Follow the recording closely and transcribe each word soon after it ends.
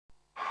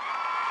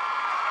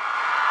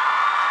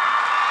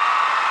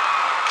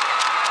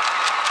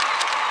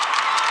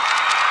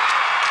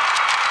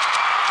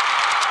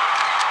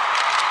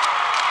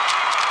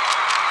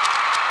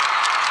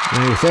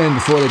They were saying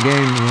before the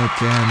game that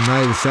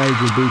neither side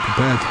would be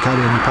prepared to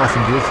carry any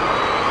passengers,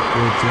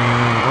 but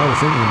I was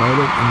thinking about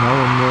it, you know,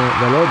 and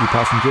there'll all be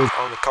passengers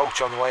on the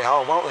coach on the way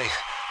home, won't they?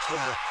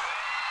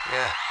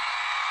 Yeah.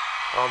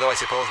 Although I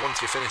suppose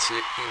once you finish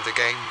the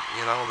game,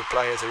 you know, the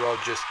players are all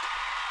just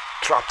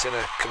trapped in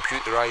a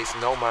computerised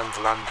no man's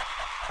land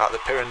at the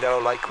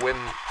Pirandello-like whim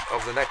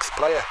of the next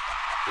player.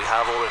 We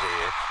have already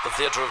the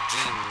theatre of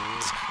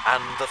dreams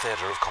and the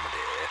theatre of comedy.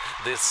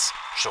 This,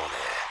 surely,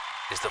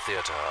 is the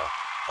theatre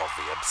of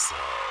the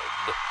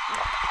absurd.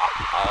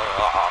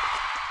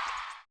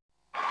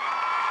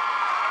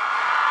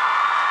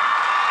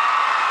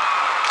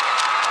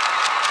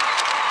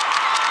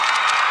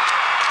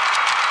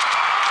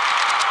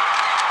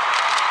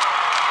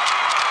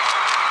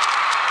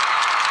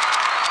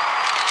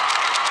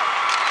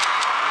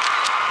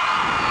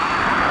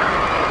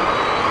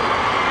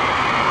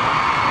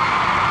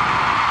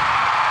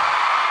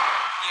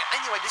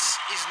 This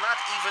is not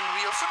even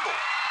real football.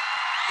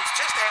 It's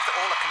just after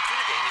all a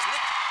computer game, isn't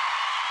it?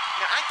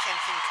 Now, I can't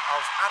think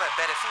of other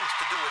better things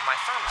to do with my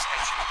thumbs,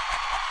 actually.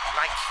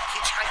 Like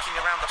hitchhiking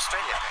around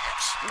Australia,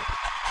 perhaps.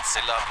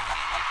 C'est la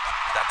vie.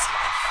 That's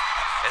life.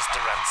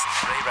 Esther Ransom,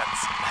 Ray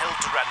Ransom, held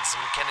to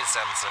ransom, Kenny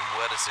Sansom,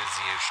 word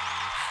association,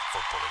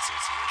 football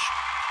association,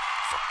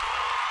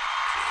 football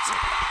crazy.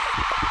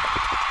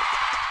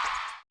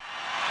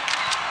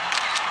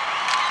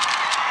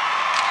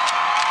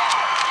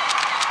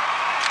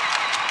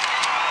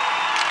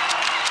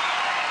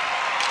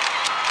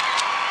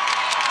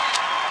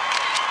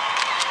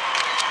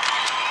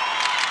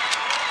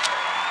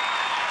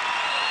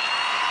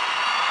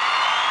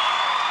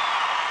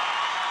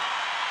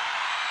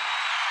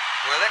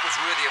 Well, that was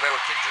worthy of our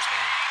kid just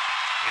now,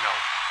 you know.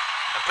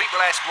 And people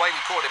ask why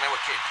we called him our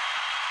kid.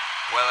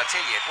 Well, I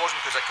tell you, it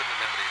wasn't because I couldn't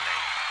remember his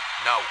name.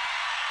 No.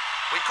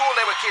 We called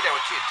our kid,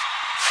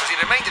 because he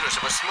reminded us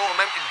of a small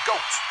mountain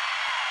goat.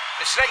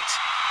 That's right.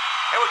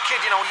 Our kid,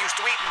 you know, used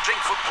to eat and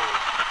drink football.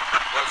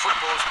 Well,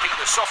 football's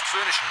Peter's soft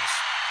furnishings.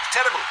 It's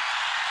terrible.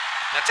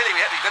 And I tell you, we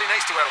had to be very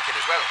nice to our kid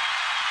as well.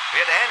 We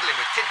had to handle him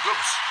with kid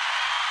gloves.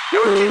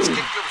 Our kids,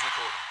 kid gloves, we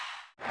called them.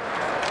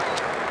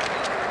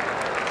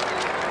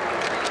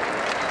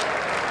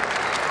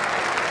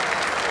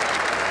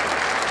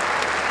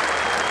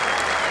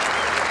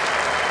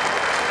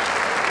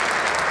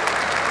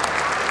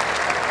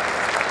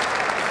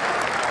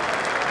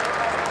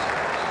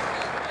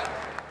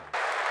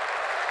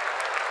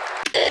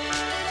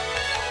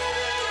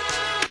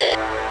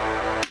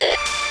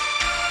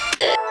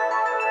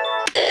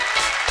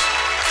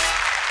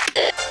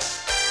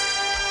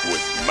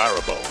 With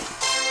Maribone.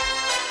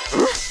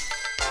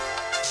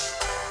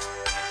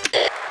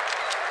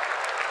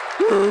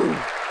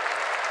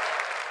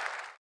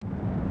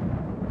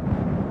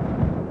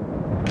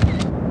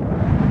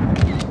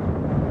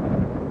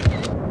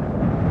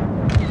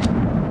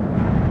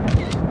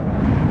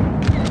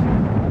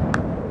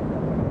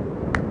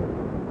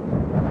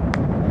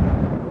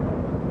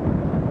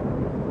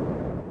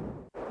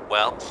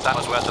 Well, that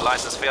was worth the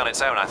license fee on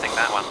its own, I think,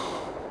 that one.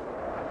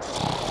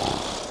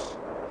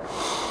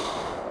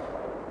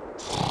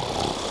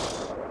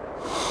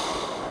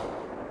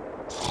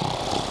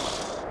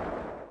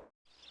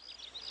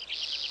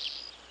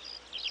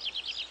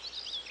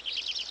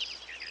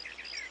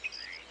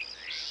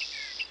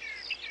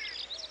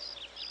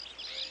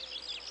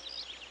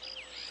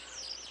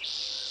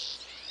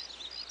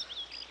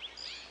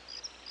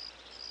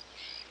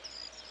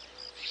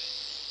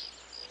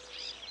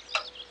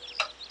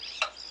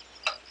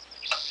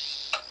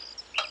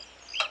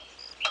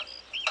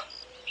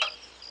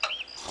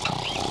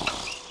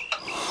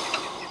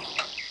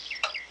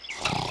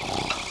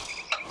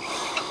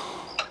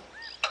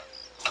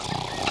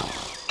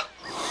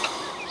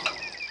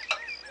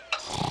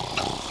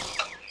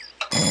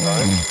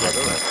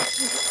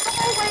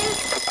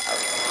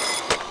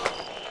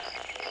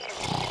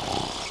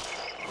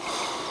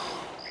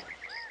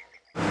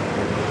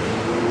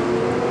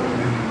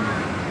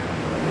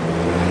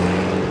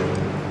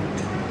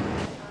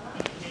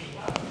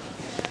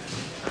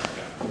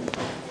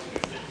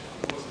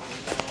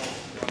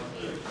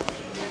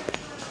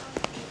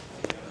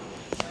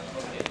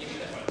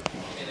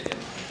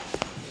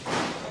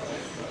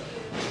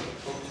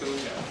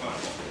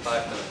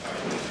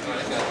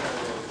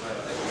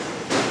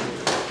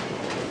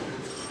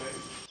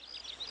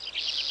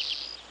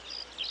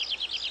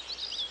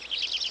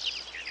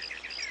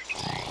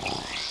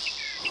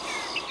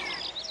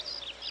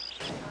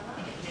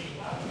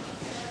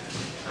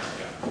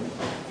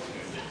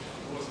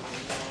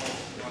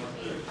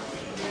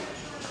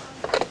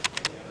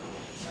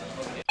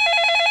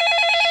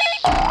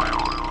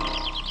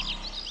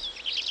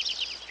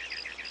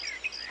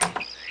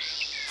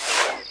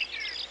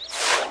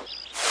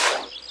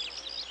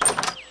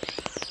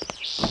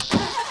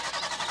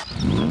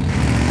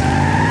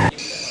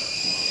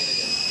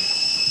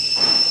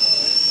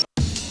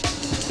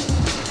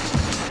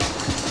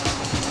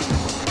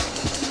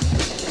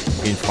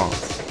 In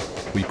France,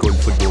 we call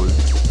football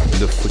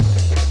le foot.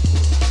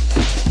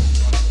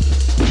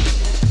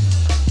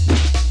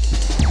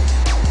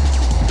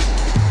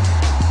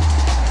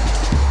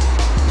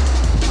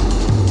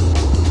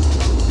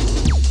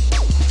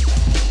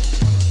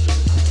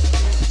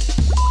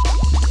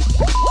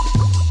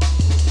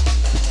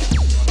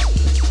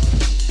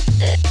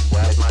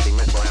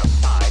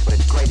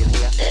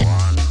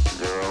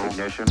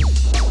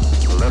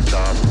 Lift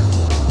off.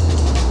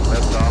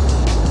 Lift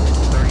off.